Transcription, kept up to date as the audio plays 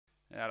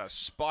out of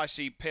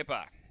Spicy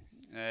Pepper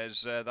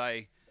as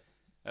they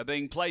are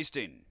being placed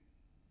in.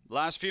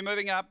 Last few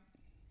moving up.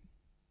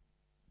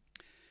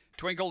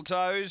 Twinkle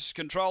Toes,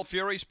 Control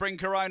Fury, Spring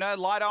Corona,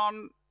 Light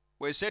On.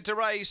 We're set to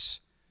race.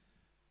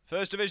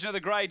 First division of the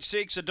Grade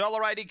 6,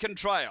 $1.80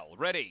 Contrail.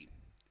 Ready.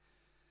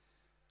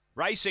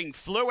 Racing,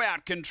 Flew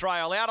Out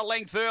Contrail, out a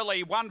length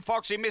early. One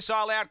Foxy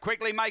Missile out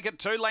quickly, make it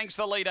 2 lengths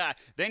the leader.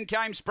 Then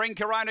came Spring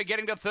Corona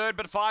getting to third,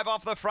 but 5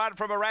 off the front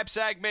from a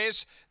Rapsag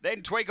miss.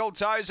 Then Twinkle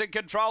Toes and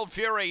Controlled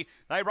Fury.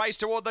 They race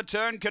toward the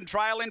turn,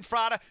 Contrail in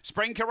front.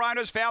 Spring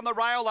Corona's found the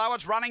rail, though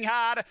it's running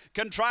hard.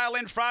 Contrail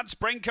in front,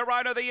 Spring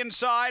Corona the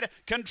inside.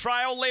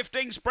 Contrail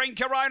lifting, Spring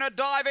Corona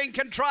diving.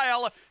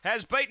 Contrail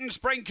has beaten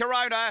Spring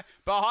Corona.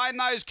 Behind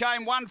those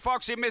came One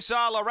Foxy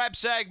Missile, a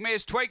Rapsag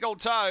miss, Twinkle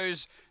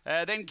Toes.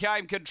 Then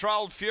came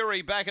Controlled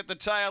Fury back at the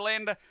tail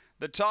end.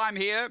 The time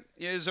here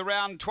is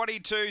around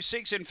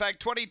 22.6, in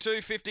fact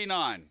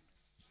 22.59.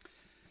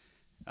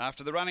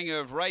 After the running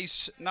of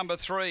race number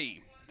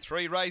 3.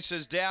 3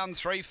 races down,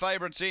 3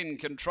 favourites in.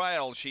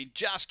 Contrail, she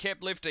just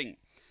kept lifting.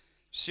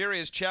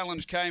 Serious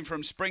challenge came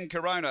from Spring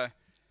Corona.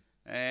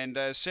 And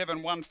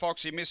 7-1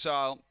 Foxy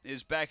Missile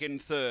is back in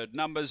third.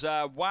 Numbers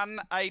are 1,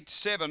 8,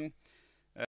 7.